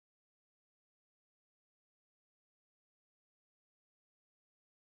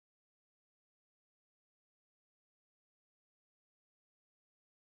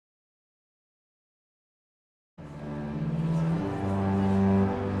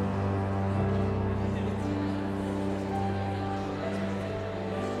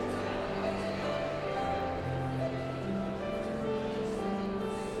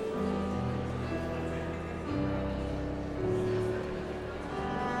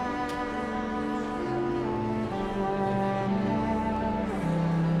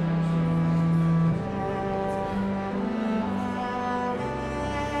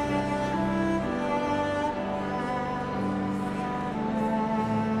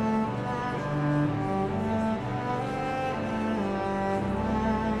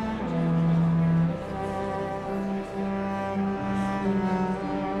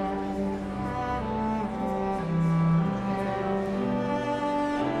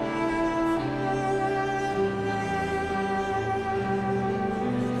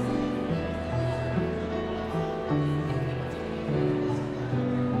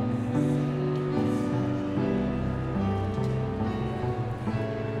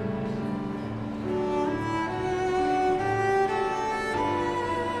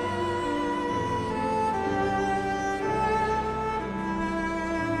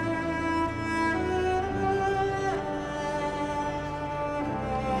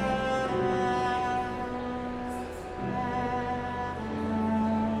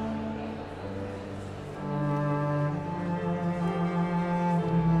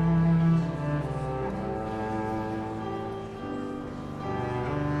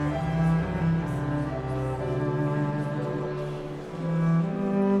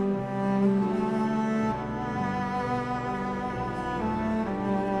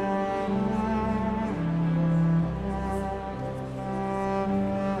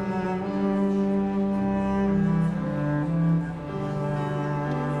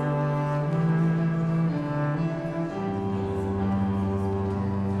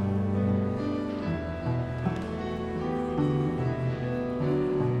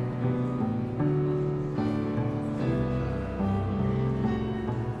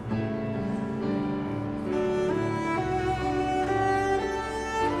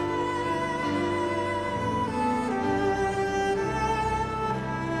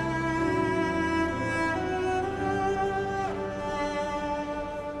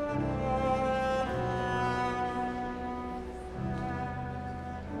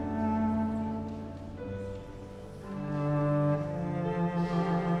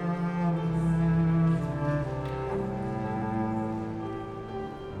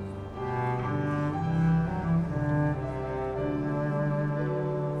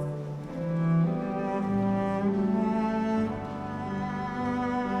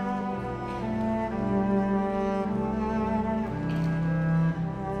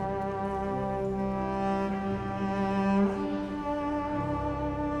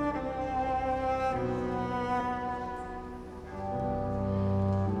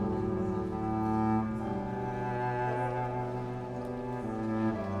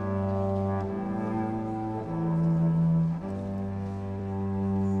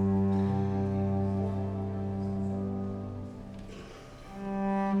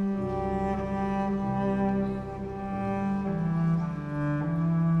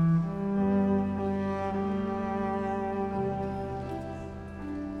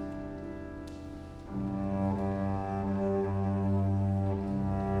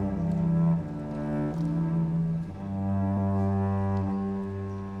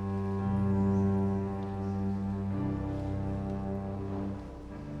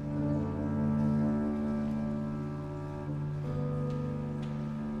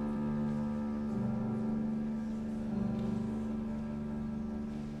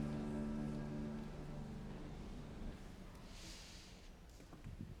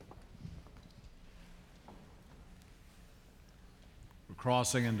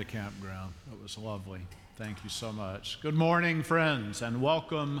crossing into campground. It was lovely. Thank you so much. Good morning, friends, and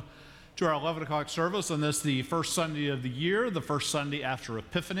welcome to our 11 o'clock service on this, the first Sunday of the year, the first Sunday after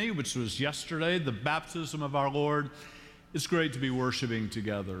Epiphany, which was yesterday, the baptism of our Lord. It's great to be worshiping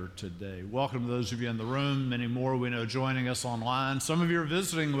together today. Welcome to those of you in the room, many more we know joining us online. Some of you are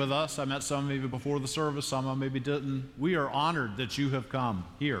visiting with us. I met some of you before the service, some of them maybe didn't. We are honored that you have come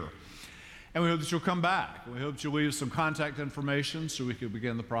here. And we hope that you'll come back. We hope that you'll leave some contact information so we can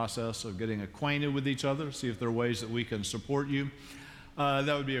begin the process of getting acquainted with each other, see if there are ways that we can support you.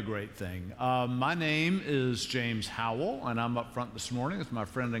 That would be a great thing. My name is James Howell, and I'm up front this morning with my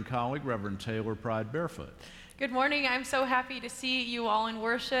friend and colleague, Reverend Taylor Pride Barefoot. Good morning. I'm so happy to see you all in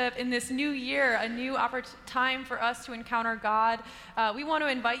worship in this new year, a new time for us to encounter God. We want to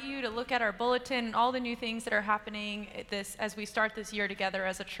invite you to look at our bulletin and all the new things that are happening as we start this year together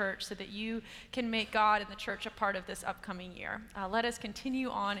as a church so that you can make God and the church a part of this upcoming year. Let us continue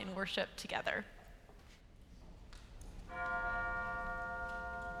on in worship together.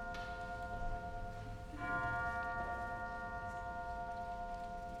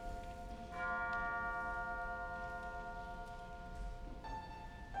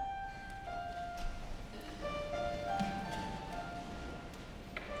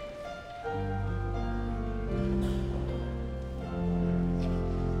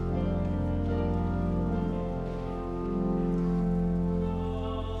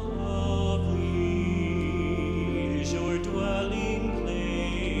 Lovely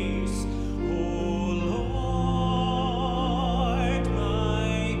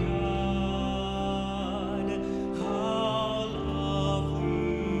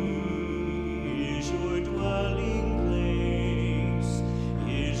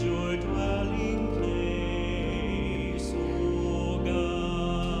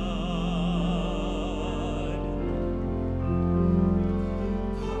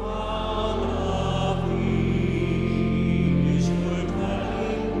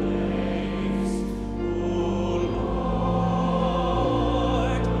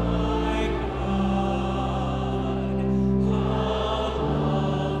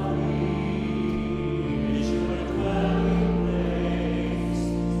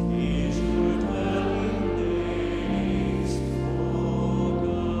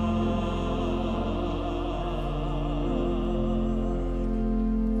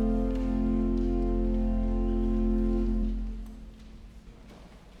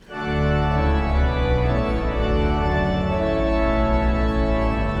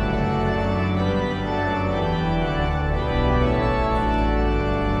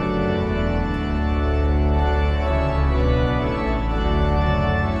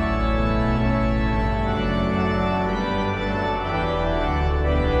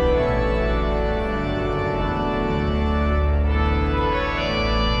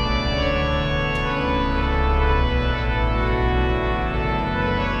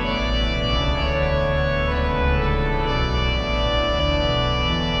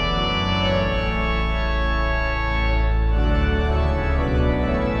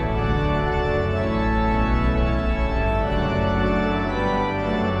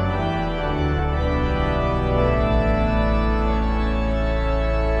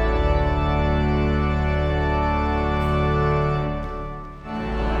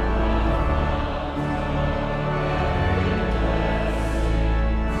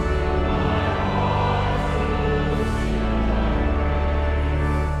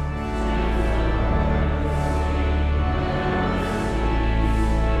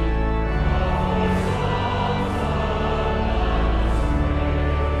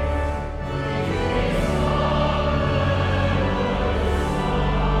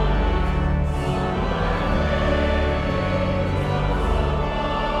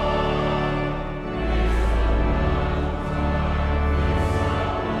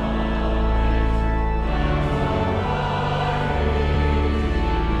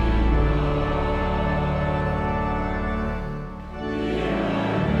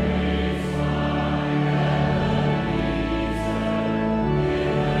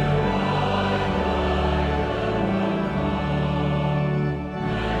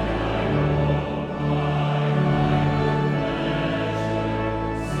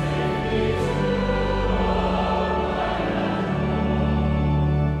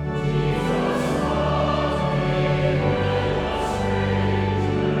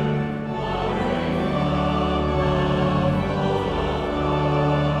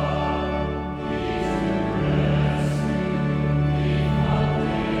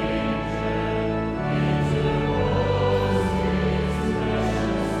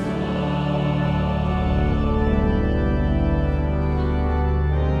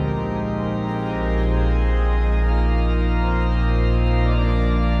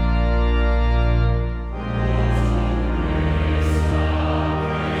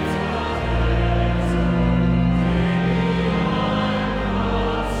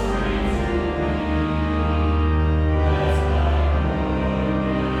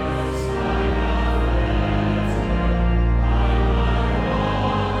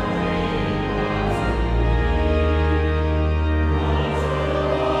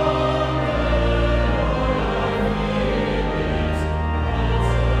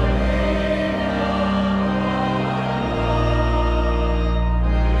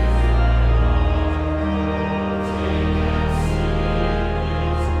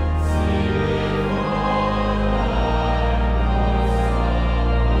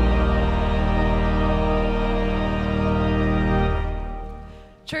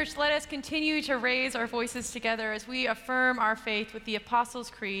Church, let us continue to raise our voices together as we affirm our faith with the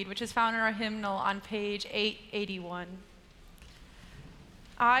Apostles' Creed, which is found in our hymnal on page 881.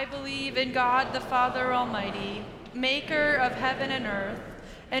 I believe in God the Father Almighty, maker of heaven and earth,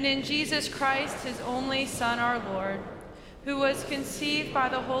 and in Jesus Christ, his only Son, our Lord, who was conceived by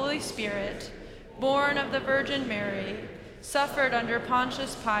the Holy Spirit, born of the Virgin Mary, suffered under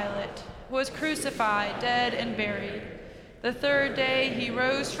Pontius Pilate, was crucified, dead, and buried. The third day he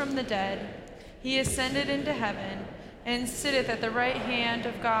rose from the dead. He ascended into heaven, and sitteth at the right hand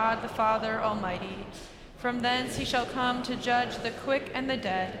of God the Father Almighty. From thence he shall come to judge the quick and the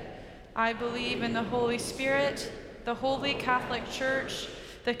dead. I believe in the Holy Spirit, the Holy Catholic Church,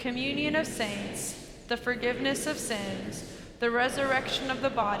 the communion of saints, the forgiveness of sins, the resurrection of the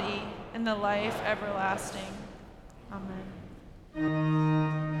body, and the life everlasting. Amen.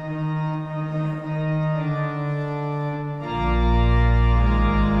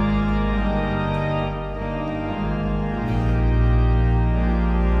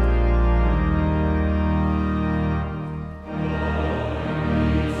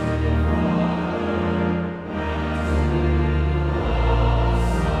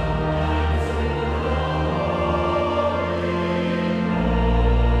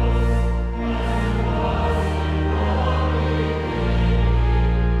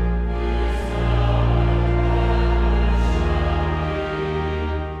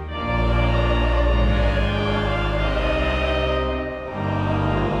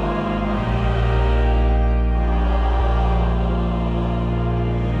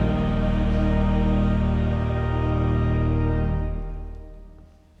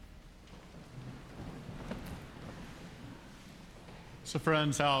 So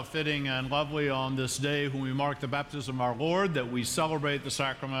friends, how fitting and lovely on this day when we mark the baptism of our Lord that we celebrate the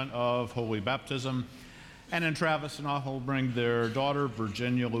sacrament of holy baptism. And in Travis and I will bring their daughter,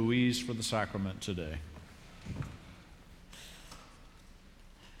 Virginia Louise, for the sacrament today.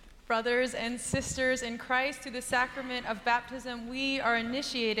 Brothers and sisters in Christ, through the sacrament of baptism, we are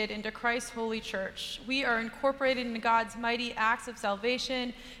initiated into Christ's holy church. We are incorporated into God's mighty acts of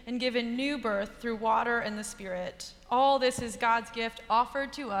salvation and given new birth through water and the Spirit. All this is God's gift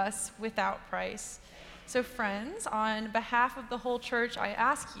offered to us without price. So friends, on behalf of the whole church, I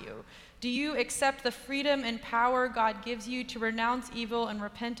ask you, do you accept the freedom and power God gives you to renounce evil and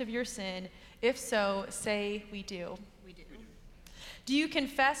repent of your sin? If so, say, we do. Do you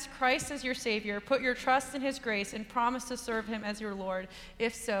confess Christ as your Savior, put your trust in his grace, and promise to serve him as your Lord?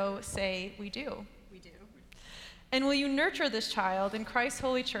 If so, say, we do. We do. And will you nurture this child in Christ's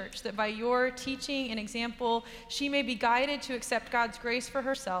holy church, that by your teaching and example, she may be guided to accept God's grace for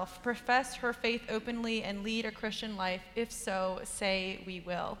herself, profess her faith openly, and lead a Christian life? If so, say, we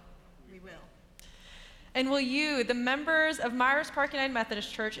will. We will. And will you, the members of Myers Park United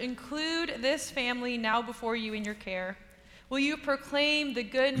Methodist Church, include this family now before you in your care? Will you proclaim the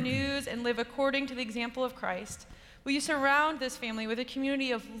good news and live according to the example of Christ? Will you surround this family with a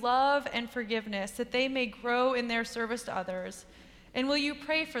community of love and forgiveness that they may grow in their service to others? And will you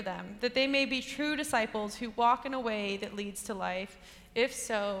pray for them that they may be true disciples who walk in a way that leads to life? If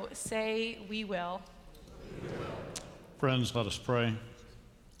so, say, we will. We will. Friends, let us pray.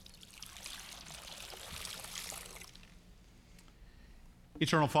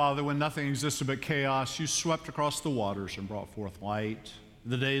 Eternal Father, when nothing existed but chaos, you swept across the waters and brought forth light.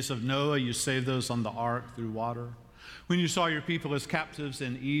 In the days of Noah, you saved those on the ark through water. When you saw your people as captives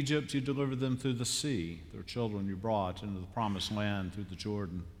in Egypt, you delivered them through the sea. Their children you brought into the promised land through the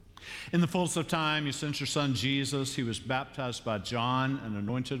Jordan. In the fullness of time, you sent your son Jesus. He was baptized by John and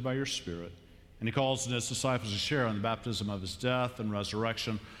anointed by your Spirit. And he calls on his disciples to share in the baptism of his death and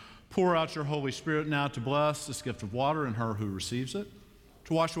resurrection. Pour out your Holy Spirit now to bless this gift of water in her who receives it,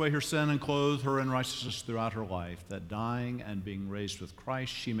 to wash away her sin and clothe her in righteousness throughout her life, that dying and being raised with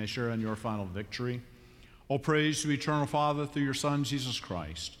Christ, she may share in your final victory. All praise to eternal Father through your Son, Jesus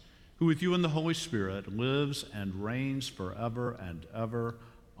Christ, who with you in the Holy Spirit lives and reigns forever and ever.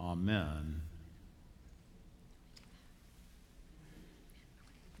 Amen.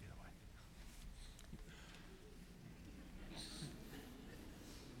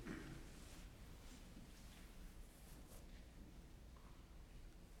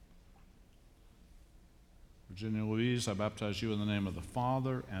 Virginia Louise, I baptize you in the name of the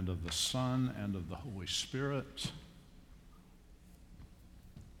Father, and of the Son, and of the Holy Spirit.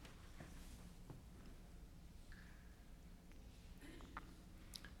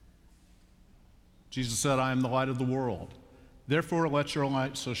 Jesus said, I am the light of the world. Therefore, let your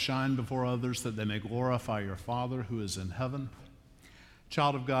light so shine before others that they may glorify your Father who is in heaven.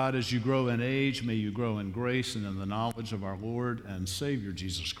 Child of God, as you grow in age, may you grow in grace and in the knowledge of our Lord and Savior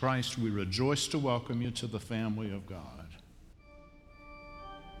Jesus Christ. We rejoice to welcome you to the family of God.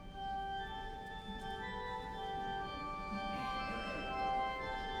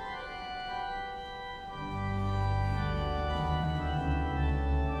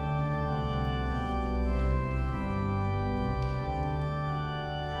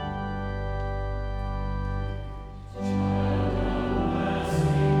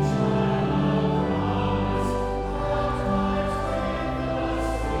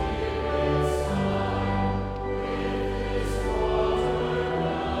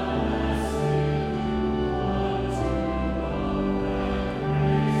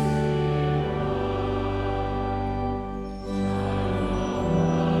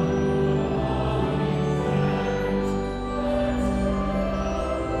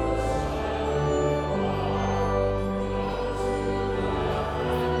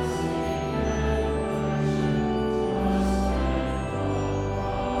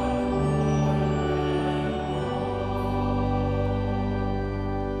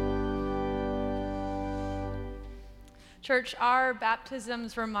 Church, our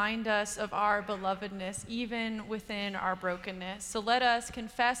baptisms remind us of our belovedness, even within our brokenness. So let us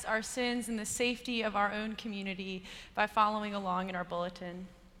confess our sins in the safety of our own community by following along in our bulletin.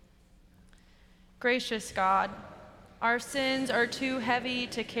 Gracious God, our sins are too heavy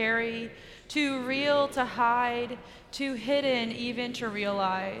to carry, too real to hide, too hidden even to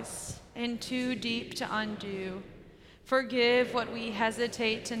realize, and too deep to undo. Forgive what we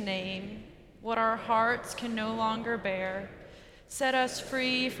hesitate to name, what our hearts can no longer bear. Set us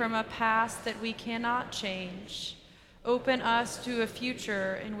free from a past that we cannot change. Open us to a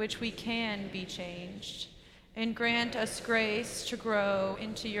future in which we can be changed. And grant us grace to grow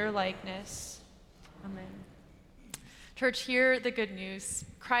into your likeness. Amen. Church, hear the good news.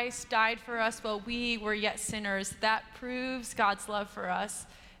 Christ died for us while we were yet sinners. That proves God's love for us.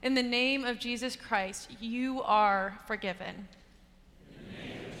 In the name of Jesus Christ, you are forgiven.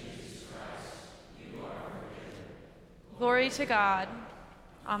 Glory to God.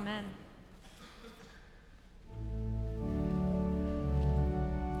 Amen.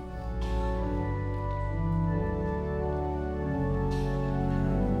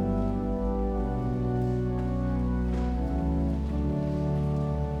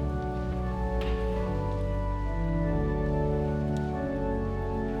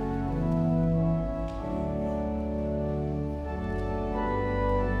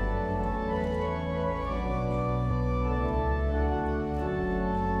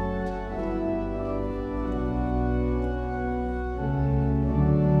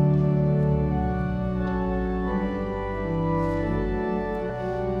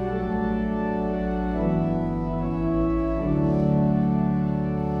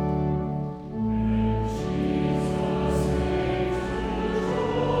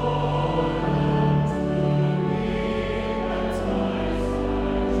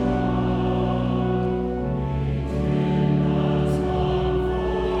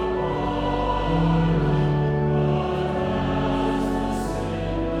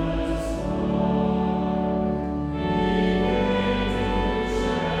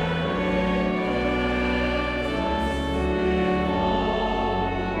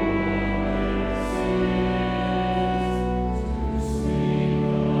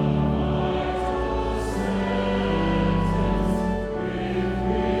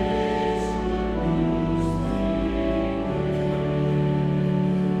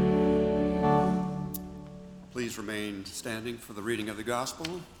 Please remain standing for the reading of the gospel.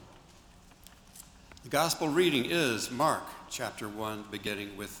 The gospel reading is Mark chapter 1,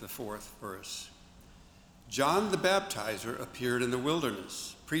 beginning with the 4th verse. John the Baptizer appeared in the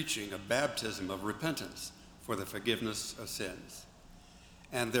wilderness, preaching a baptism of repentance for the forgiveness of sins.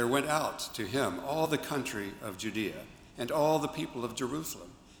 And there went out to him all the country of Judea and all the people of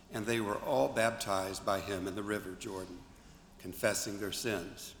Jerusalem, and they were all baptized by him in the river Jordan, confessing their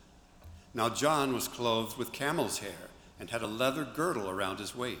sins. Now John was clothed with camel's hair and had a leather girdle around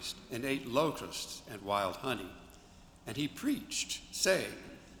his waist, and ate locusts and wild honey. And he preached, saying,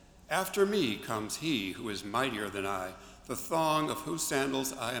 "After me comes he who is mightier than I, the thong of whose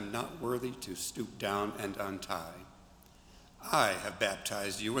sandals I am not worthy to stoop down and untie. I have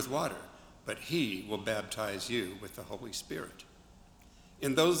baptized you with water, but he will baptize you with the Holy Spirit."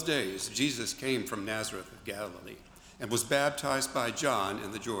 In those days Jesus came from Nazareth of Galilee and was baptized by John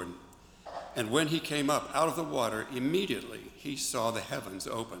in the Jordan. And when he came up out of the water, immediately he saw the heavens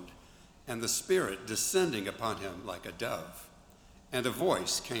opened, and the Spirit descending upon him like a dove. And a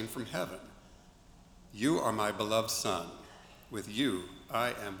voice came from heaven, "You are my beloved Son. With you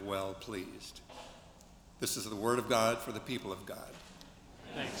I am well pleased. This is the word of God for the people of God.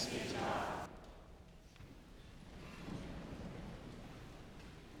 Thanks be to God.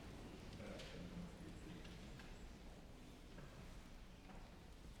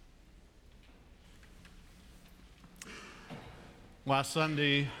 Last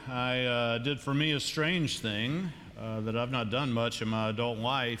Sunday, I did for me a strange thing that I've not done much in my adult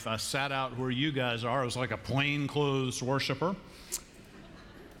life. I sat out where you guys are. I was like a plainclothes worshiper.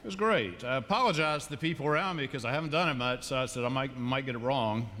 It was great. I apologized to the people around me because I haven't done it much, so I said I might get it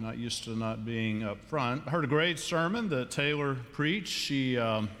wrong. Not used to not being up front. I heard a great sermon that Taylor preached. She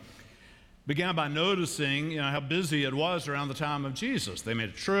began by noticing, how busy it was around the time of Jesus. They made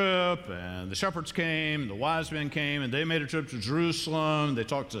a trip, and the shepherds came, the wise men came, and they made a trip to Jerusalem. They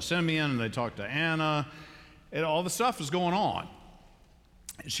talked to Simeon, and they talked to Anna, and all the stuff was going on.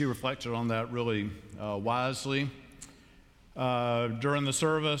 And she reflected on that really wisely. During the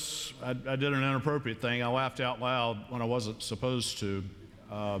service, I did an inappropriate thing. I laughed out loud when I wasn't supposed to,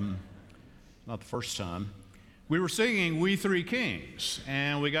 not the first time. We were singing We Three Kings,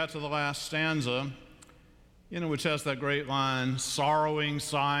 and we got to the last stanza, which has that great line, sorrowing,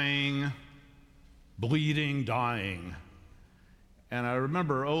 sighing, bleeding, dying. And I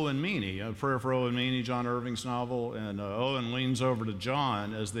remember Owen Meany, A Prayer for Owen Meany, John Irving's novel, and Owen leans over to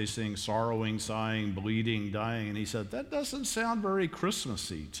John as they sing sorrowing, sighing, bleeding, dying, and he said, that doesn't sound very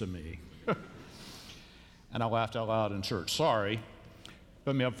Christmassy to me. And I laughed out loud in church. Sorry.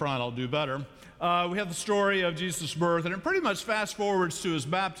 Put me up front, I'll do better. We have the story of Jesus' birth, and it pretty much fast forwards to his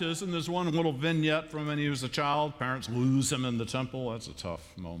baptism. There's one little vignette from when he was a child. Parents lose him in the temple. That's a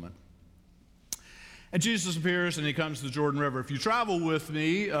tough moment. And Jesus appears, and he comes to the Jordan River. If you travel with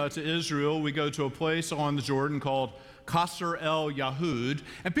me to Israel, we go to a place on the Jordan called Qasr el Yahud,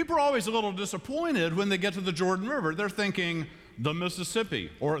 and people are always a little disappointed when they get to the Jordan River. They're thinking the Mississippi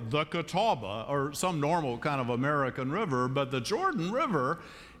or the Catawba or some normal kind of American river, but the Jordan River,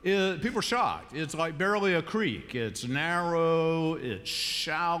 people are shocked. It's like barely a creek. It's narrow, it's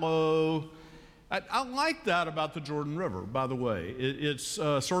shallow. I like that about the Jordan River, by the way. It's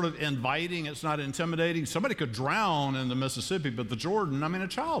sort of inviting, it's not intimidating. Somebody could drown in the Mississippi, but the Jordan, a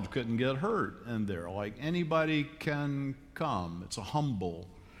child couldn't get hurt in there. Like anybody can come. It's a humble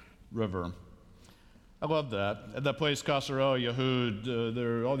river. I love that. At that place, Qasr el Yahud,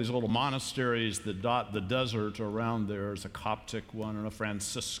 there are all these little monasteries that dot the desert around there. There's a Coptic one and a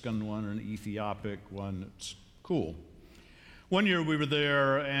Franciscan one and an Ethiopic one. It's cool. One year we were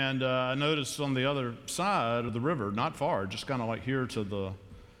there, and I noticed on the other side of the river, not far, just kind of like here to the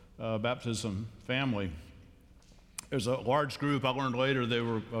baptism family, there's a large group. I learned later they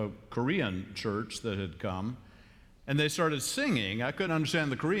were a Korean church that had come. And they started singing. I couldn't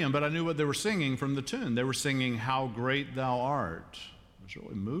understand the Korean, but I knew what they were singing from the tune. They were singing, How Great Thou Art. It was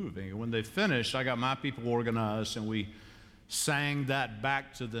really moving. And when they finished, I got my people organized, and we sang that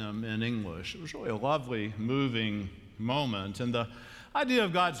back to them in English. It was really a lovely, moving moment. And the idea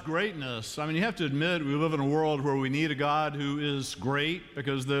of God's greatness, you have to admit we live in a world where we need a God who is great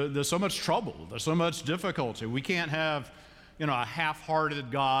because there's so much trouble. There's so much difficulty. We can't have a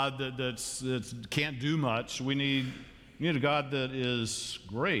half-hearted God that can't do much. We need a God that is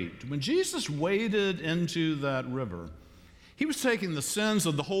great. When Jesus waded into that river, he was taking the sins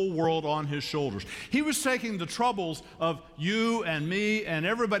of the whole world on his shoulders. He was taking the troubles of you and me and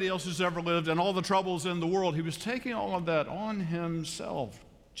everybody else who's ever lived and all the troubles in the world. He was taking all of that on himself.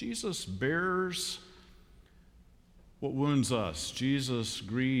 Jesus bears what wounds us. Jesus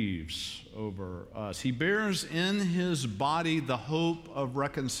grieves over us. He bears in his body the hope of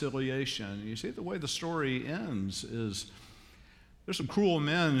reconciliation. You see, the way the story ends is there's some cruel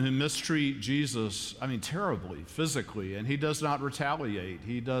men who mistreat Jesus, terribly, physically, and he does not retaliate.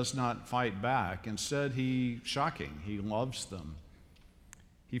 He does not fight back. Instead, he loves them.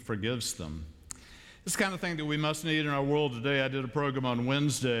 He forgives them. This kind of thing that we must need in our world today. I did a program on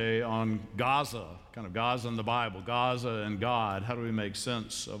Wednesday on Gaza, kind of Gaza in the Bible, Gaza and God. How do we make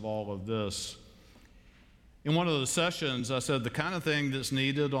sense of all of this? In one of the sessions, I said the kind of thing that's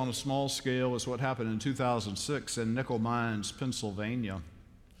needed on a small scale is what happened in 2006 in Nickel Mines, Pennsylvania.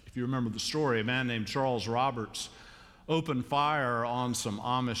 If you remember the story, a man named Charles Roberts opened fire on some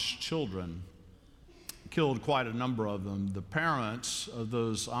Amish children. Killed quite a number of them. The parents of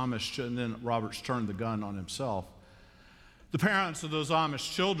those Amish, and then Roberts turned the gun on himself. The parents of those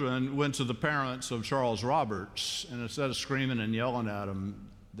Amish children went to the parents of Charles Roberts, and instead of screaming and yelling at him,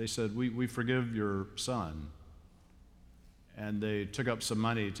 they said, we forgive your son. And they took up some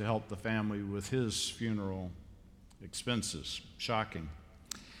money to help the family with his funeral expenses. Shocking.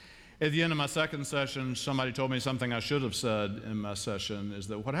 At the end of my second session, somebody told me something I should have said in my session, is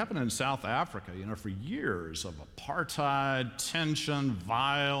that what happened in South Africa, for years of apartheid, tension,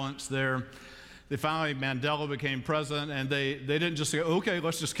 violence there, finally Mandela became president, and they didn't just say, okay,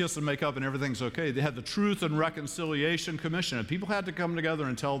 let's just kiss and make up and everything's okay. They had the Truth and Reconciliation Commission, and people had to come together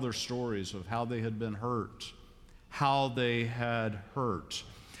and tell their stories of how they had been hurt, how they had hurt.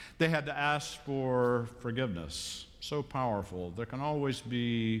 They had to ask for forgiveness. So powerful. There can always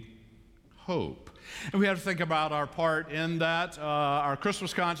be hope. And we have to think about our part in that. Our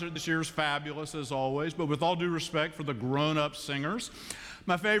Christmas concert this year is fabulous, as always, but with all due respect for the grown-up singers,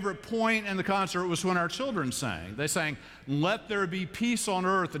 my favorite point in the concert was when our children sang. They sang, "Let there be peace on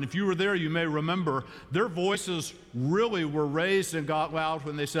earth." And if you were there, you may remember their voices really were raised and got loud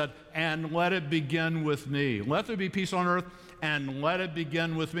when they said, "And let it begin with me." Let there be peace on earth, and let it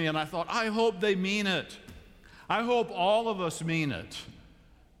begin with me. And I thought, I hope they mean it. I hope all of us mean it.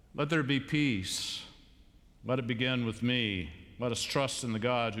 Let there be peace. Let it begin with me. Let us trust in the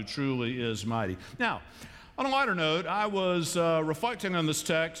God who truly is mighty. Now, on a lighter note, I was reflecting on this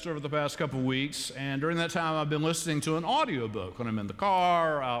text over the past couple of weeks, and during that time I've been listening to an audiobook when I'm in the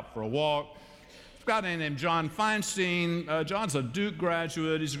car, out for a walk. I've got a guy named John Feinstein. John's a Duke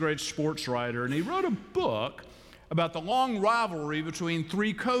graduate. He's a great sports writer, and he wrote a book about the long rivalry between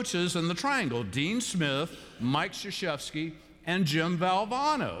three coaches in the Triangle: Dean Smith, Mike Krzyzewski, and Jim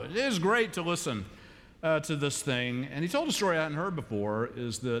Valvano. It is great to listen to this thing. And he told a story I hadn't heard before,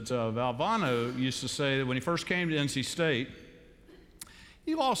 is that Valvano used to say that when he first came to NC State,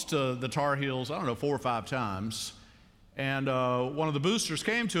 he lost to the Tar Heels, 4 or 5 times. And one of the boosters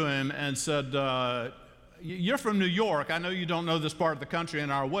came to him and said, "You're from New York. I know you don't know this part of the country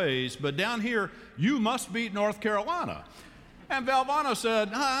and our ways, but down here, you must beat North Carolina." And Valvano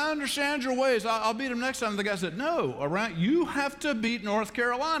said, "I understand your ways. I'll beat him next time." The guy said, "No, you have to beat North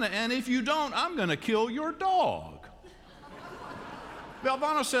Carolina, and if you don't, I'm going to kill your dog."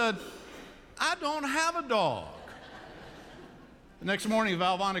 Valvano said, "I don't have a dog." The next morning,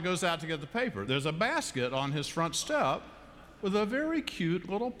 Valvano goes out to get the paper. There's a basket on his front step with a very cute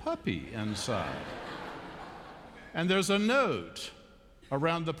little puppy inside. And there's a note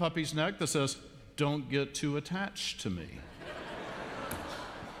around the puppy's neck that says, "Don't get too attached to me."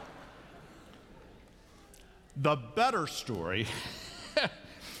 The better story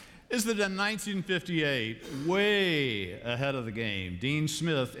is that in 1958, way ahead of the game, Dean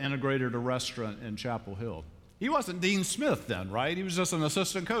Smith integrated a restaurant in Chapel Hill. He wasn't Dean Smith then, right? He was just an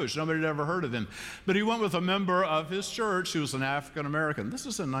assistant coach. Nobody had ever heard of him. But he went with a member of his church who was an African American. This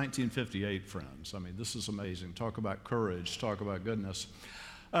is in 1958, friends. This is amazing. Talk about courage. Talk about goodness.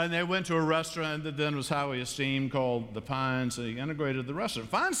 And they went to a restaurant that then was highly esteemed called The Pines, and he integrated the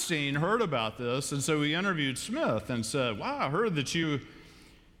restaurant. Feinstein heard about this, and so he interviewed Smith and said, "Wow, I heard that you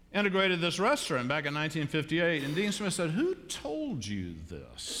integrated this restaurant back in 1958. And Dean Smith said, "Who told you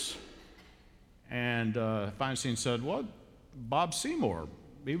this?" And Feinstein said, "Well, Bob Seymour.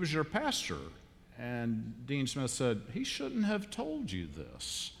 He was your pastor." And Dean Smith said, "He shouldn't have told you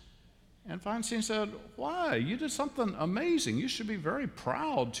this." And Feinstein said, "Why? You did something amazing. You should be very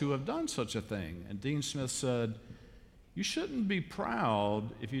proud to have done such a thing." And Dean Smith said, "You shouldn't be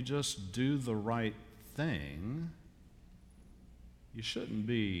proud if you just do the right thing. You shouldn't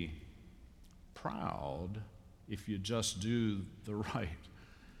be proud if you just do the right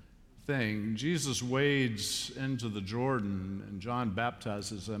thing." Jesus wades into the Jordan, and John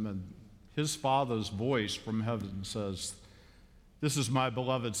baptizes him, and his Father's voice from heaven says, "This is my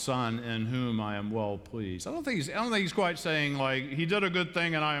beloved Son in whom I am well pleased." I don't think he's quite saying, like, he did a good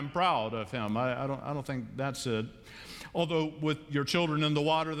thing and I am proud of him. I don't think that's it. Although with your children in the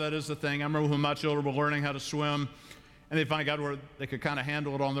water, that is the thing. I remember when my children were learning how to swim, and they finally got where they could kind of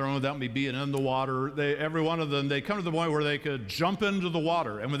handle it on their own without me being in the water. Every one of them, they come to the point where they could jump into the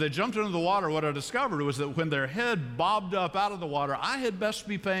water. And when they jumped into the water, what I discovered was that when their head bobbed up out of the water, I had best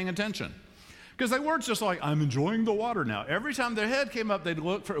be paying attention. Because they weren't just like, "I'm enjoying the water now." Every time their head came up, they'd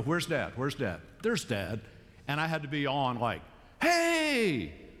look for, "Where's Dad? Where's Dad? There's Dad." And I had to be on like,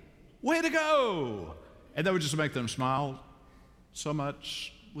 "Hey, way to go." And that would just make them smile so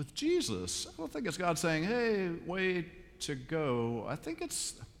much with Jesus. I don't think it's God saying, "Hey, way to go." I think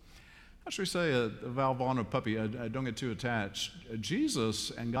it's, how should we say, a Valvano puppy. I don't get too attached.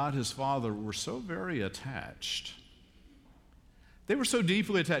 Jesus and God his Father were so very attached. They were so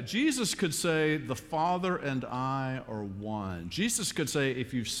deeply attached. Jesus could say, "The Father and I are one." Jesus could say,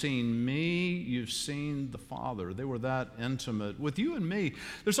 "If you've seen me, you've seen the Father." They were that intimate. With you and me,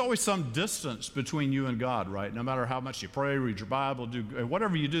 there's always some distance between you and God, right? No matter how much you pray, read your Bible, do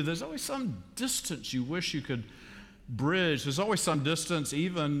whatever you do, there's always some distance you wish you could bridge. There's always some distance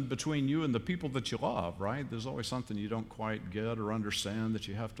even between you and the people that you love, right? There's always something you don't quite get or understand that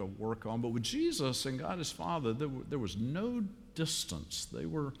you have to work on. But with Jesus and God his Father, there was no distance. They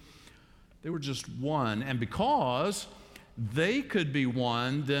were just one. And because they could be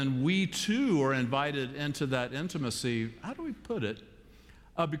one, then we too are invited into that intimacy. How do we put it?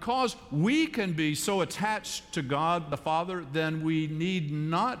 Because we can be so attached to God the Father, then we need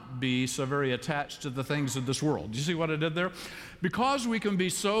not be so very attached to the things of this world. Do you see what I did there? Because we can be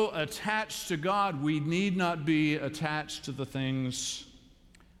so attached to God, we need not be attached to the things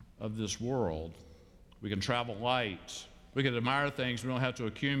of this world. We can travel light. We can admire things. We don't have to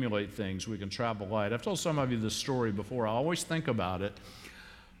accumulate things. We can travel light. I've told some of you this story before. I always think about it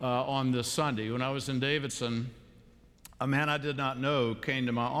on this Sunday. When I was in Davidson, a man I did not know came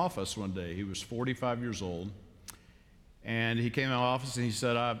to my office one day. He was 45 years old. And he came to my office and he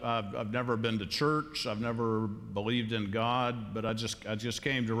said, I've never been to church. I've never believed in God, but I just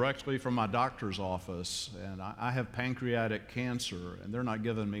came directly from my doctor's office. And I have pancreatic cancer, and they're not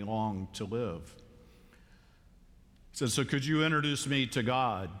giving me long to live. He said, so could you introduce me to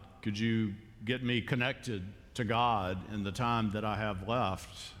God? Could you get me connected to God in the time that I have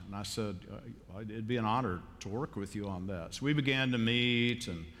left? And I said, it'd be an honor to work with you on that. So we began to meet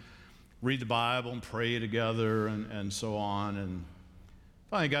and read the Bible and pray together and so on. And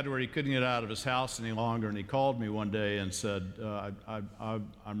finally got to where he couldn't get out of his house any longer, and he called me one day and said,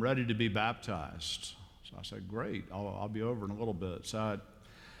 I'm ready to be baptized. So I said, great, I'll be over in a little bit. So I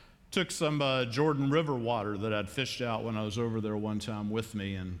took some Jordan River water that I'd fished out when I was over there one time with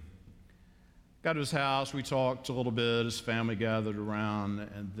me, and got to his house. We talked a little bit. His family gathered around,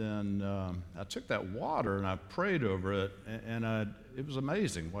 and then I took that water and I prayed over it, and it was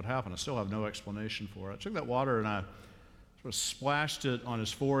amazing what happened. I still have no explanation for it. I took that water and I sort of splashed it on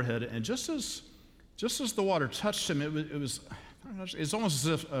his forehead, and just as the water touched him, it's almost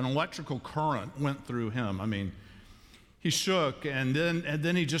as if an electrical current went through him. I mean, he shook, and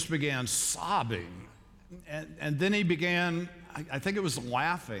then he just began sobbing, and then he began, I think it was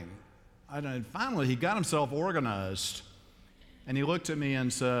laughing. And finally, he got himself organized, and he looked at me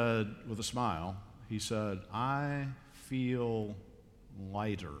and said, with a smile, he said, I feel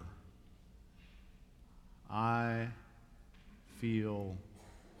lighter. I feel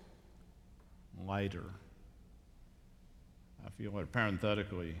lighter. I feel lighter.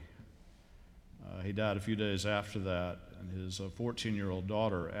 Parenthetically, he died a few days after that, and his 14-year-old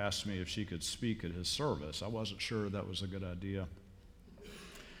daughter asked me if she could speak at his service. I wasn't sure that was a good idea.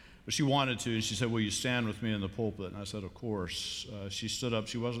 But she wanted to, and she said, will you stand with me in the pulpit? And I said, of course. She stood up.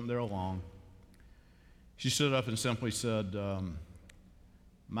 She wasn't there long. She stood up and simply said,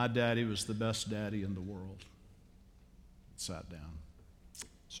 my daddy was the best daddy in the world. Sat down.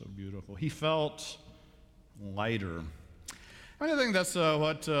 So beautiful. He felt lighter. I think that's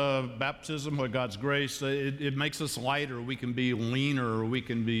what baptism, what God's grace, it makes us lighter. We can be leaner. We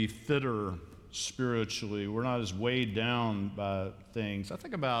can be fitter spiritually. We're not as weighed down by things.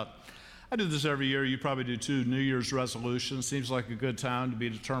 I do this every year. You probably do too. New Year's resolution seems like a good time to be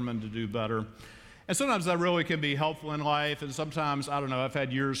determined to do better. And sometimes that really can be helpful in life. And sometimes, I don't know, I've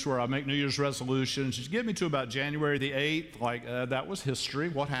had years where I make New Year's resolutions. Just get me to about January the 8th. Like, that was history.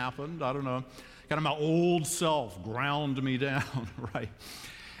 What happened? I don't know. Kind of my old self ground me down, right?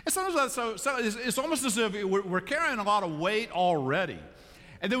 And sometimes it's almost as if we're carrying a lot of weight already.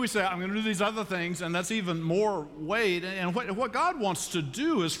 And then we say, I'm going to do these other things, and that's even more weight. And what God wants to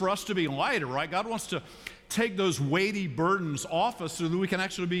do is for us to be lighter, right? God wants to take those weighty burdens off us so that we can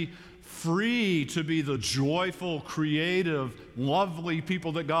actually be free to be the joyful, creative, lovely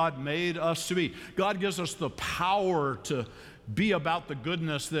people that God made us to be. God gives us the power to be about the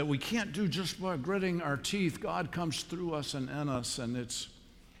goodness that we can't do just by gritting our teeth. God comes through us and in us, and it's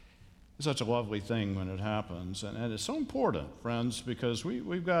such a lovely thing when it happens. And it's so important, friends, because we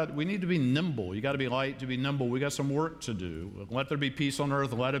need to be nimble. You got to be light to be nimble. We got some work to do. Let there be peace on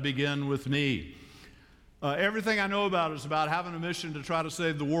earth. Let it begin with me. Everything I know about is about having a mission to try to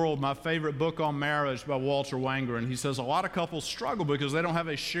save the world. My favorite book on marriage by Walter Wangerin. He says a lot of couples struggle because they don't have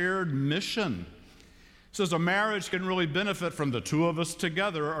a shared mission. He says a marriage can really benefit from the two of us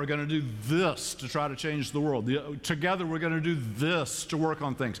together are going to do this to try to change the world. Together we're going to do this to work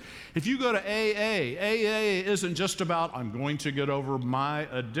on things. If you go to AA isn't just about I'm going to get over my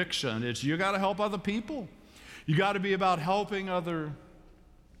addiction. It's you got to help other people. You got to be about helping other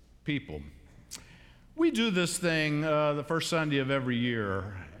people. We do this thing the first Sunday of every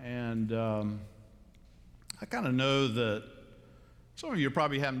year, and I kind of know that some of you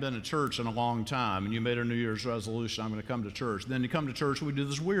probably haven't been to church in a long time, and you made a New Year's resolution, I'm going to come to church. Then you come to church, and we do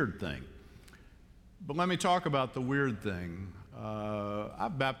this weird thing. But let me talk about the weird thing.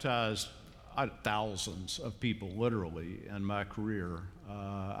 I've baptized thousands of people, literally, in my career.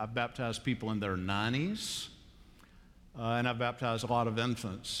 I've baptized people in their 90s, and I've baptized a lot of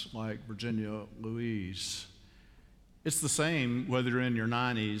infants, like Virginia Louise. It's the same whether you're in your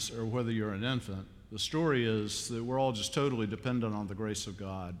 90s or whether you're an infant. The story is that we're all just totally dependent on the grace of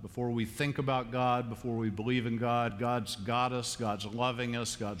God. Before we think about God, before we believe in God, God's got us, God's loving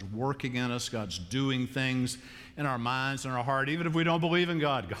us, God's working in us, God's doing things in our minds and our heart. Even if we don't believe in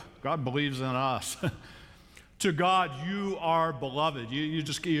God, God believes in us. To God, you are beloved.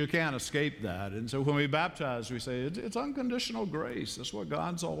 You can't escape that. And so when we baptize, we say it's unconditional grace. That's what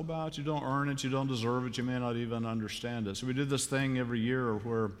God's all about. You don't earn it. You don't deserve it. You may not even understand it. So we do this thing every year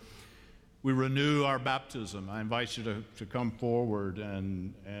where we renew our baptism. I invite you to come forward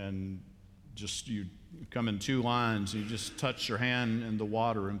and just you come in two lines. You just touch your hand in the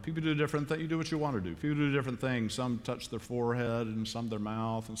water. And people do different things. You do what you want to do. People do different things. Some touch their forehead, and some their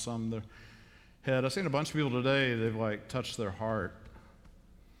mouth, and some their head. I've seen a bunch of people today, they've touched their heart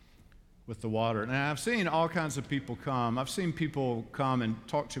with the water. And I've seen all kinds of people come. I've seen people come and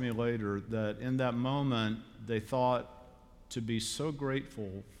talk to me later that in that moment they thought to be so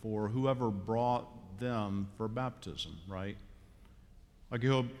grateful for whoever brought them for baptism, right? Like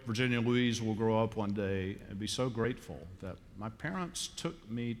you hope Virginia Louise will grow up one day and be so grateful that my parents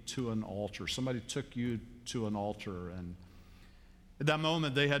took me to an altar. Somebody took you to an altar, and at that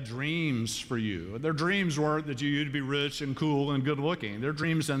moment, they had dreams for you. Their dreams weren't that you'd be rich and cool and good looking. Their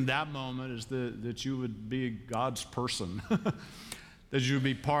dreams in that moment is that you would be God's person, that you would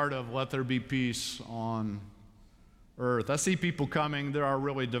be part of Let There Be Peace on earth. I see people coming. There are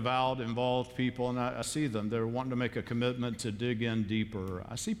really devout, involved people, and I see them. They're wanting to make a commitment to dig in deeper.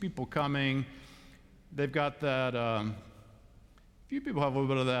 I see people coming. They've got that, few people have a little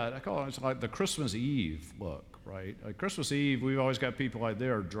bit of that. I call it like the Christmas Eve look. Right? Like Christmas Eve, we've always got people like they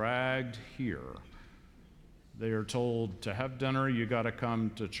are dragged here. They are told to have dinner, you got to come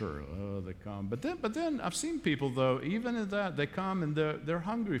to church. Oh, they come. But then I've seen people, though, even in that, they come and they're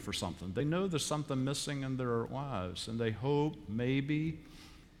hungry for something. They know there's something missing in their lives, and they hope maybe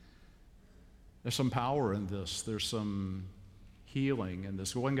there's some power in this. There's some healing in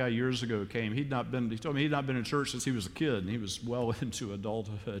this. One guy years ago came. He told me he'd not been in church since he was a kid, and he was well into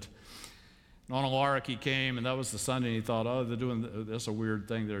adulthood. On a lark, he came, and that was the Sunday, and he thought, oh, that's a weird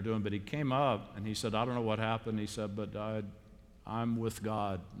thing they're doing. But he came up, and he said, I don't know what happened. He said, but I'm with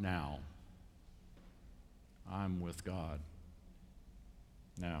God now. I'm with God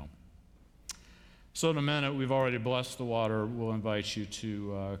now. So in a minute, we've already blessed the water. We'll invite you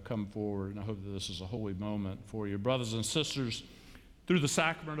to come forward, and I hope that this is a holy moment for you. Brothers and sisters, through the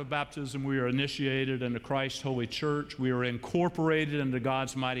sacrament of baptism, we are initiated into Christ's holy church. We are incorporated into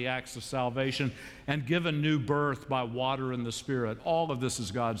God's mighty acts of salvation and given new birth by water and the Spirit. All of this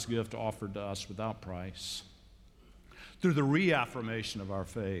is God's gift offered to us without price. Through the reaffirmation of our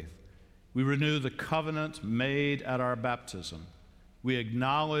faith, we renew the covenant made at our baptism. We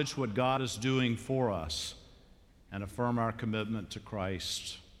acknowledge what God is doing for us and affirm our commitment to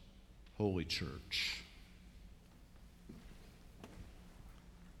Christ's holy church.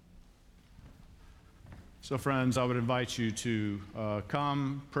 So friends, I would invite you to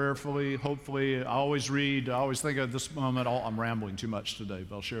come prayerfully, hopefully. I always think at this moment, I'm rambling too much today,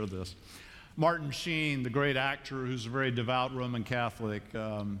 but I'll share this. Martin Sheen, the great actor who's a very devout Roman Catholic,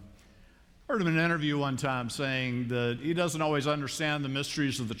 heard him in an interview one time saying that he doesn't always understand the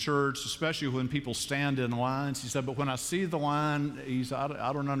mysteries of the church, especially when people stand in lines. He said, but when I see the line,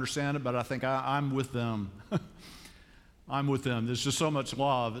 I don't understand it, but I think I'm with them. I'm with them. There's just so much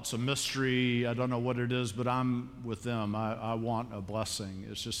love. It's a mystery. I don't know what it is, but I'm with them. I want a blessing.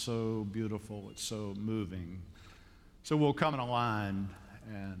 It's just so beautiful. It's so moving. So we'll come in a line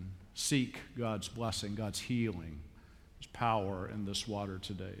and seek God's blessing, God's healing, His power in this water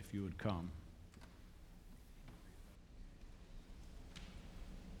today, if you would come.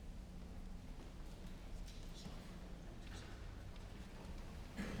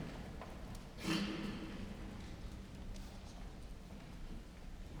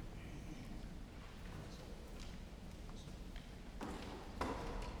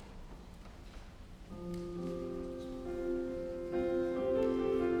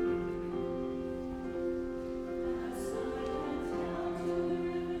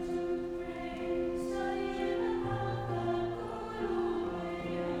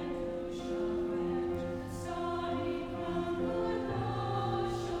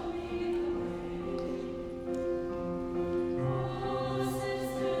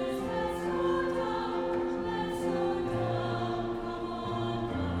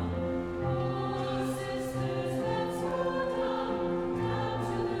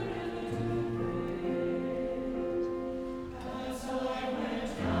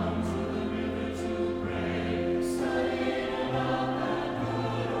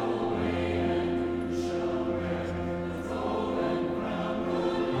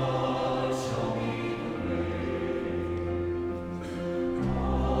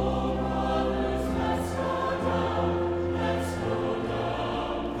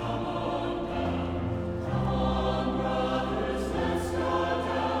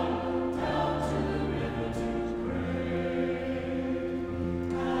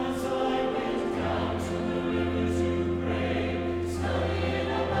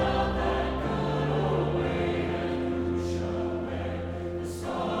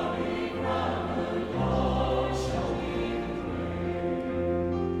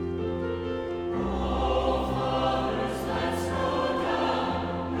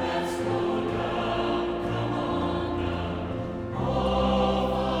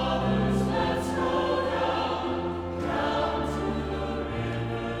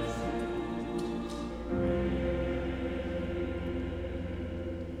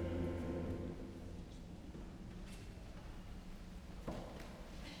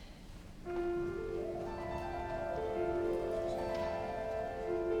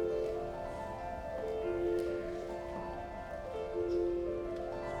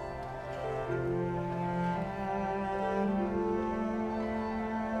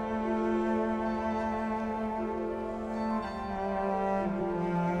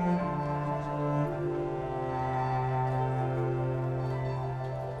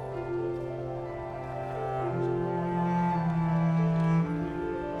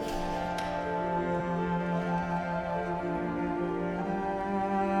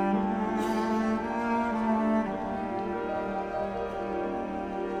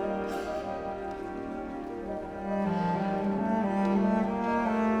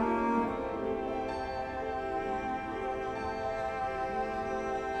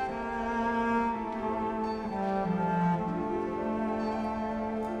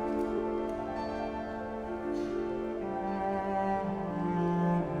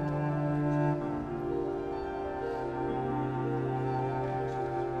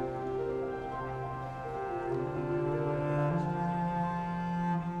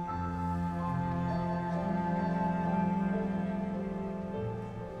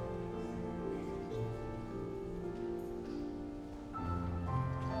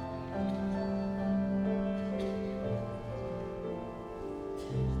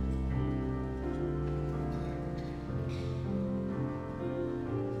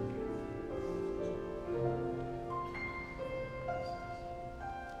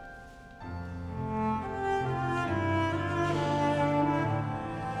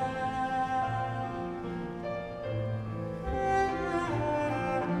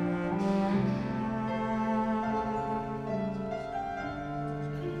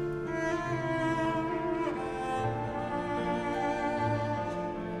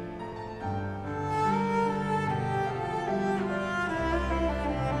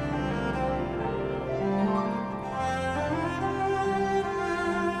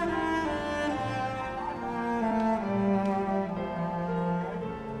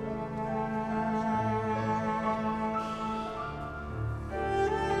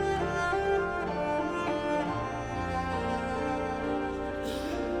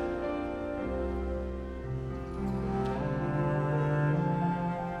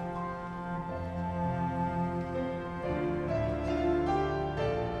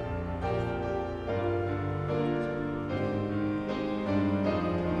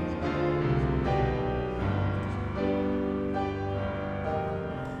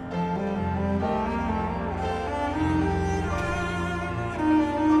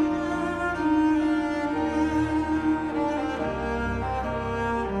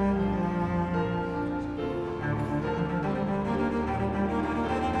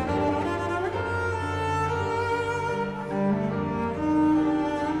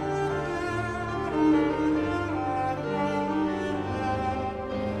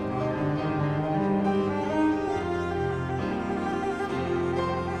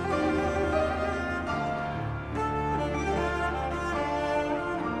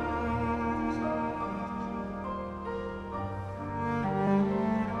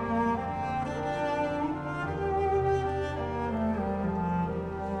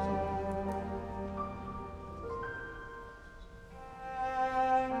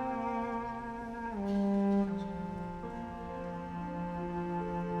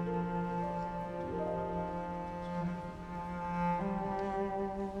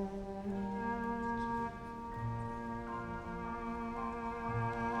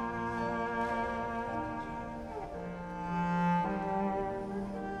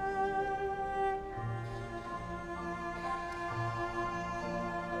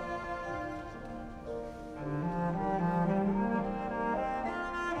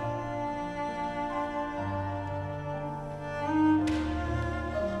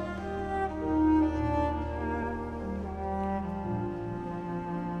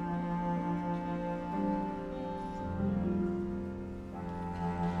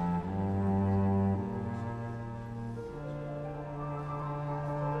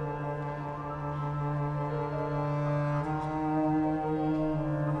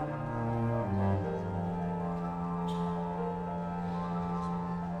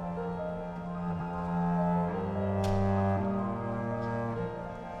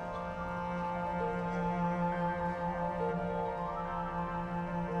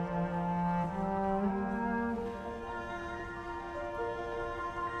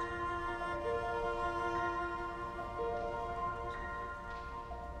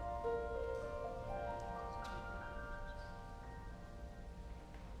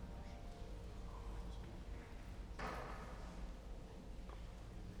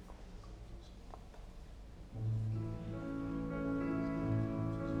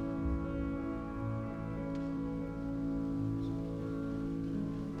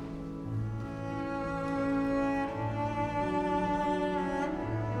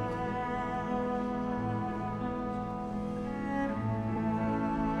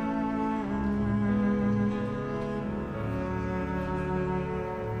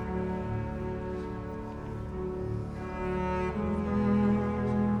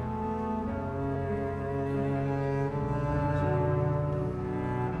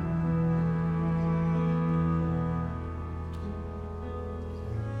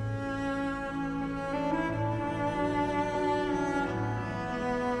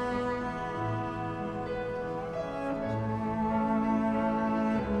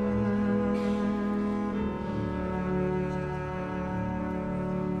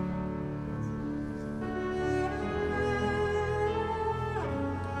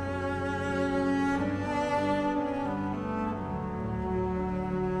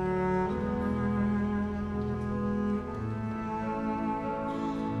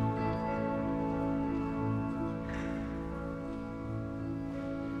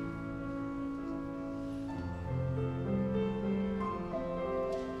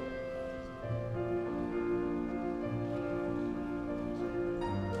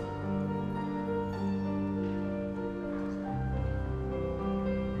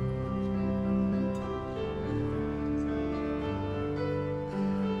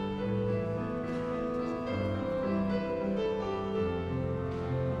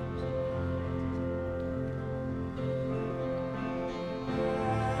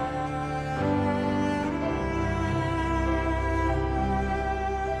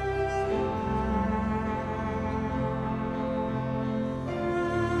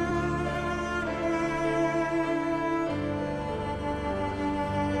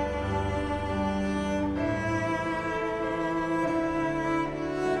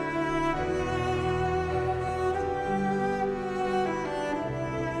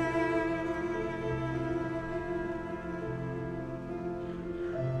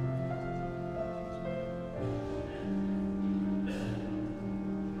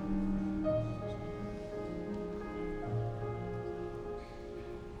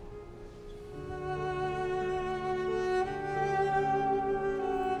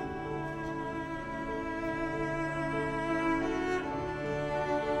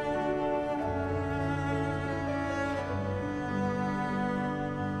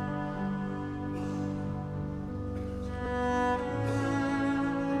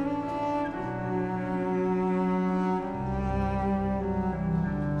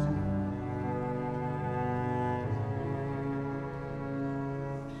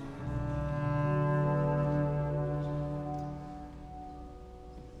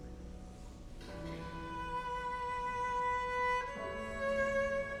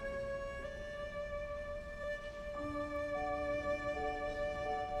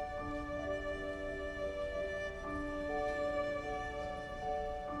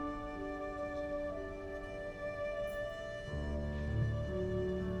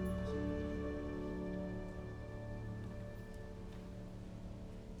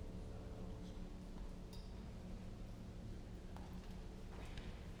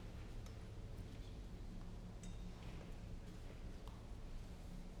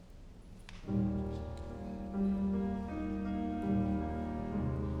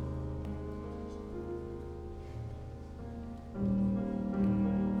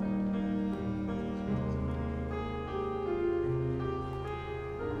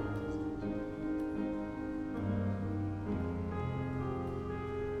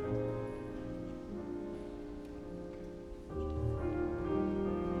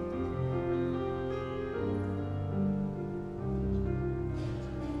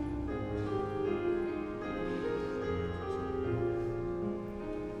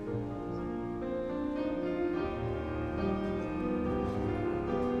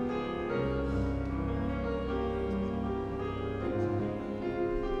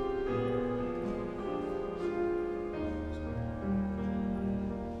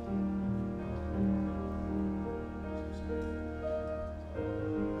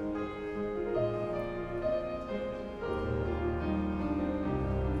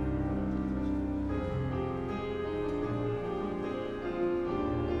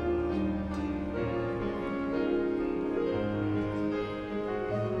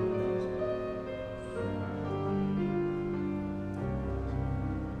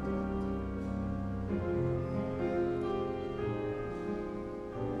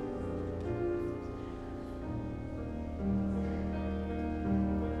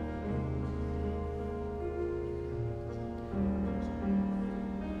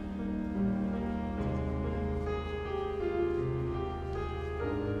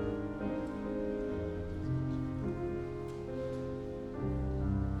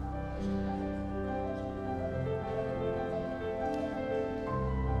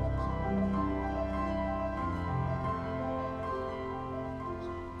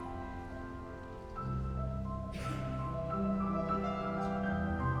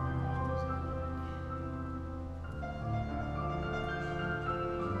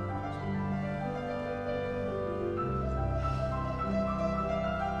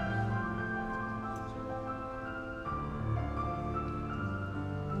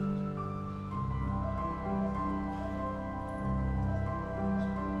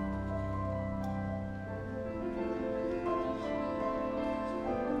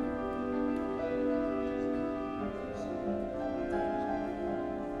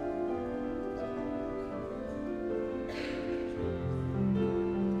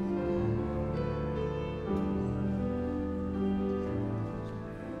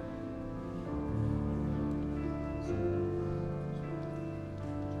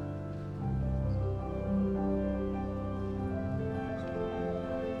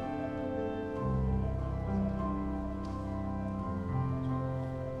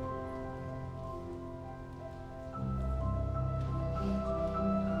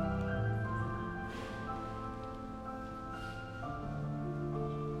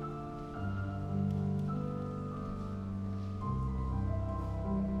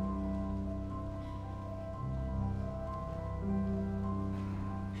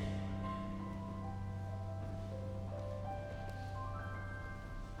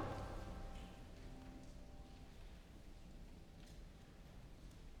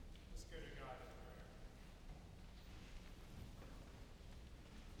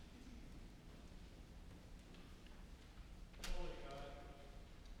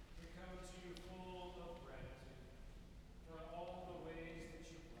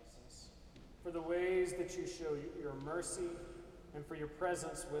 mercy and for your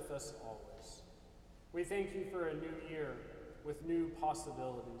presence with us always. We thank you for a new year with new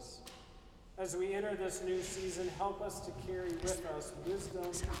possibilities. As we enter this new season, help us to carry with us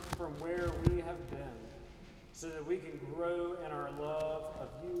wisdom from where we have been, so that we can grow in our love of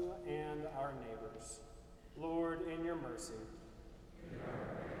you and our neighbors. Lord, in your mercy.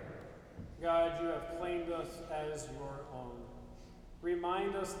 God, you have claimed us as your own.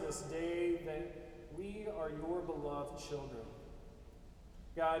 Remind us this day that we are your beloved children.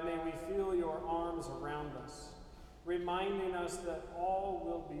 God, may we feel your arms around us, reminding us that all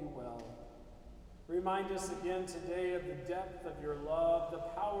will be well. Remind us again today of the depth of your love, the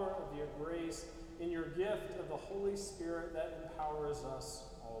power of your grace, and your gift of the Holy Spirit that empowers us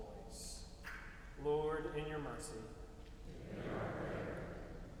always. Lord, in your mercy.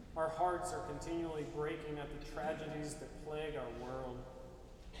 Our hearts are continually breaking at the tragedies that plague our world.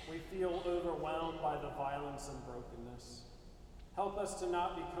 We feel overwhelmed by the violence and brokenness. Help us to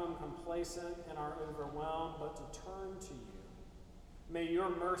not become complacent in our overwhelm, but to turn to you. May your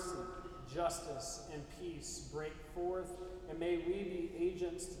mercy, justice, and peace break forth, and may we be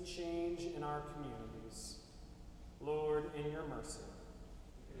agents to change in our communities. Lord, in your mercy.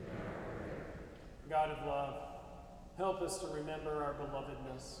 God of love, help us to remember our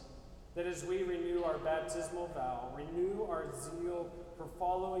belovedness, that as we renew our baptismal vow, renew our zeal for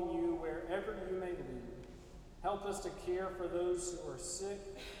following you wherever you may lead. Help us to care for those who are sick,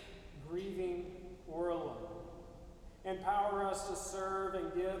 grieving, or alone. Empower us to serve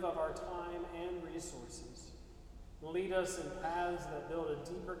and give of our time and resources. Lead us in paths that build a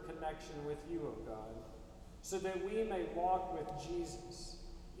deeper connection with you, O God, so that we may walk with Jesus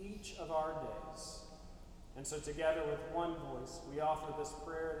each of our days. And so together with one voice, we offer this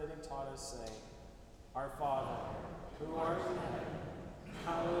prayer that he taught us, saying, Our Father, who art in heaven,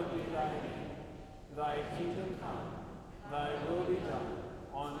 hallowed be thy name. Thy kingdom come, thy will be done,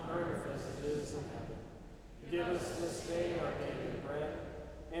 on earth as it is in heaven. Give us this day our daily bread,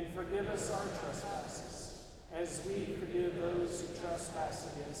 and forgive us our trespasses, as we forgive those who trespass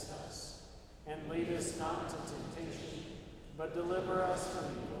against us. And lead us not into temptation, but deliver us from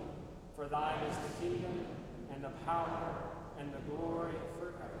evil. For thine is the kingdom, and the power, and the glory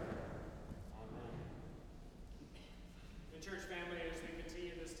forever. Amen. The church family, as we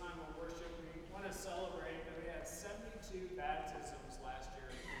continue this time of worship, we want to celebrate that we had 72 baptisms last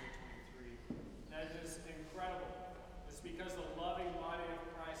year in 2023. That is incredible. It's because the loving body of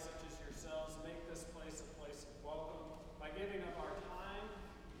Christ, such as yourselves, make this place a place of welcome by giving of our time,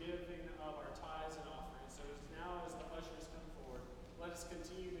 giving of our tithes and offerings. So now as the ushers come forward, let us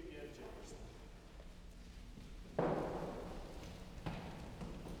continue to give generously.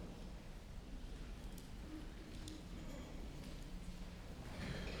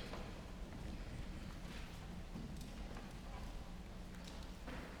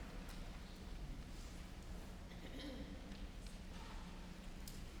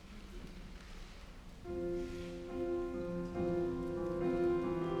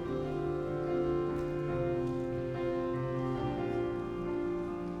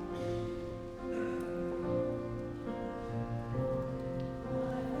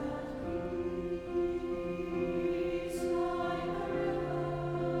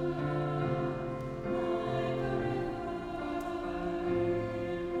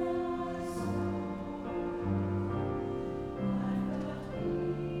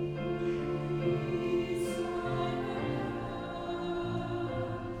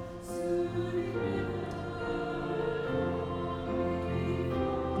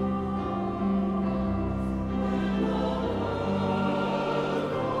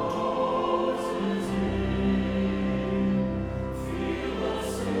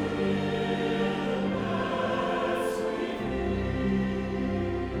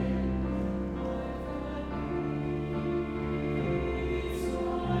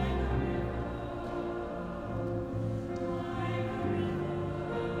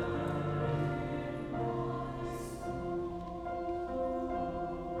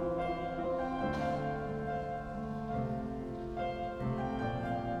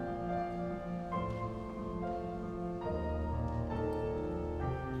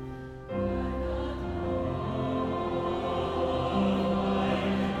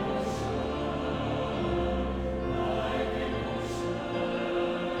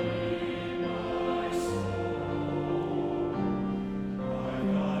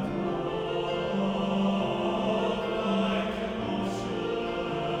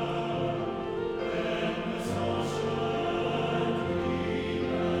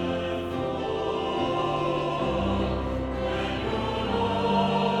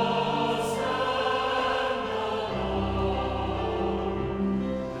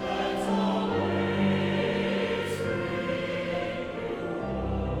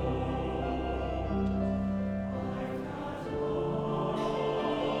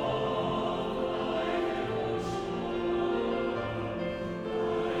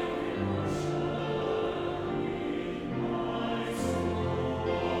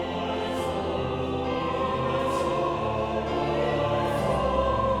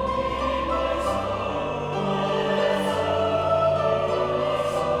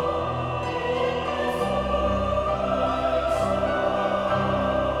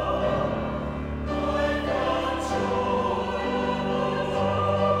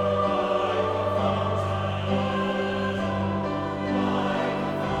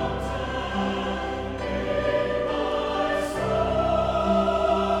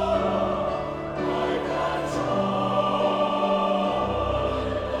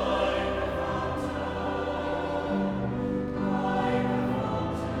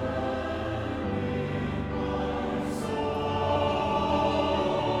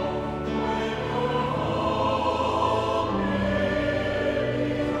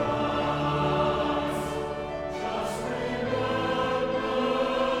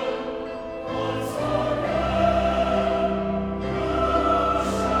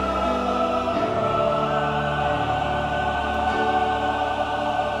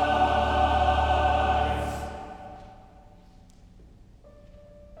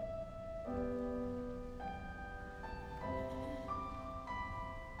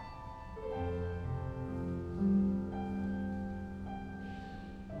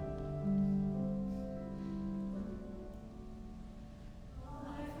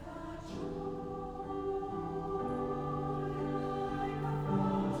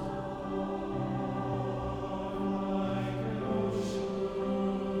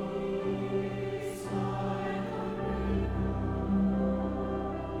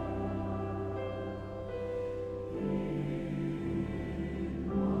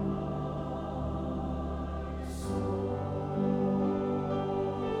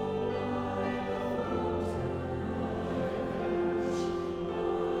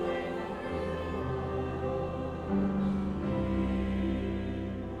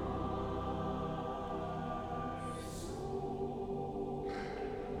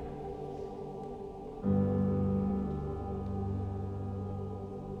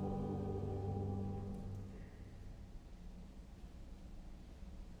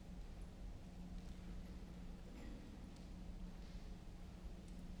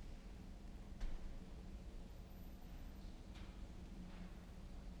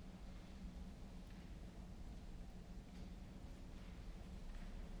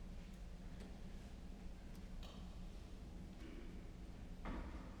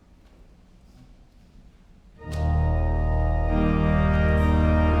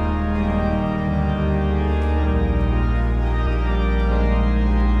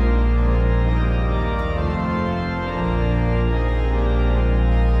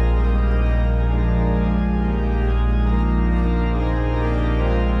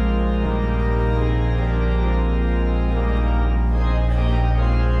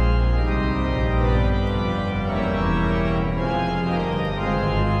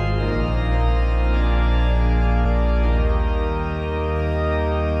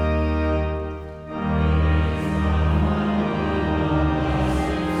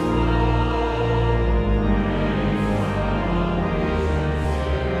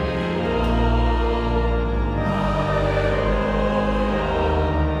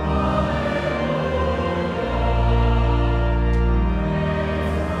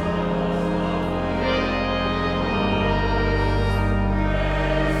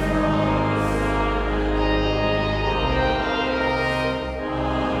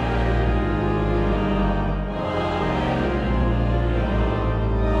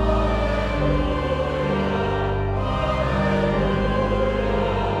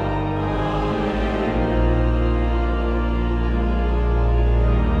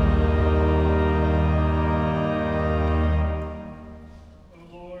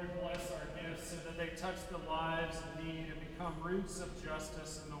 roots of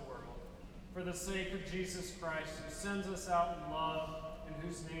justice in the world. For the sake of Jesus Christ, who sends us out in love, in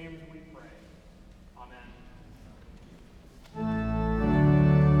whose name we pray. Amen.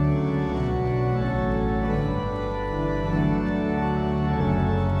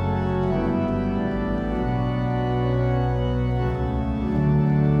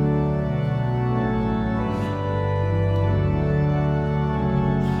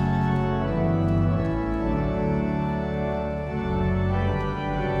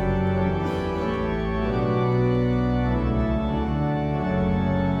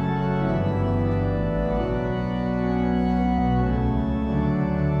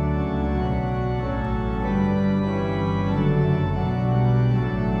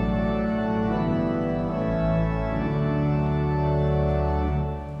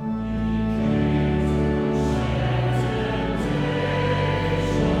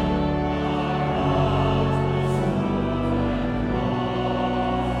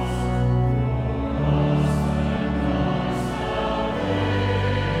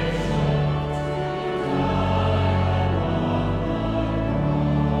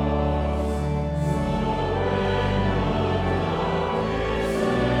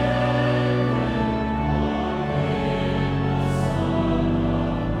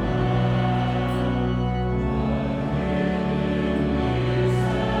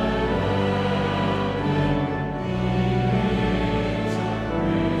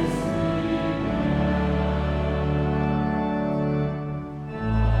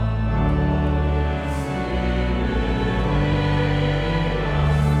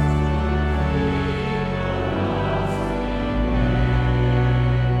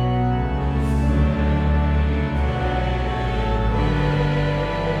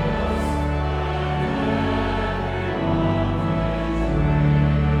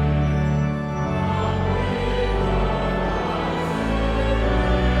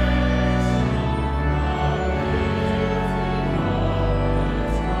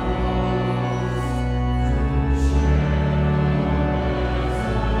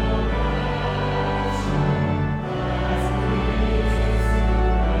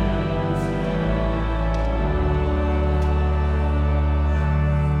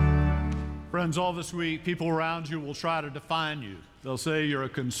 Friends, all this week, people around you will try to define you. They'll say you're a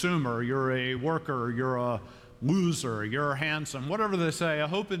consumer, you're a worker, you're a loser, you're handsome, whatever they say. I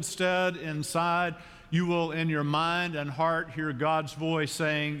hope instead, inside, you will, in your mind and heart, hear God's voice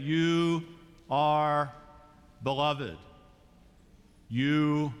saying, you are beloved.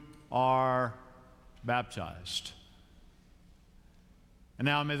 You are baptized. And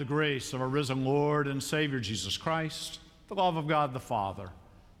now may the grace of our risen Lord and Savior Jesus Christ, the love of God the Father,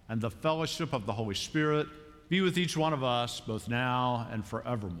 and the fellowship of the Holy Spirit be with each one of us, both now and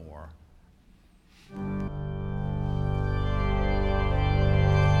forevermore.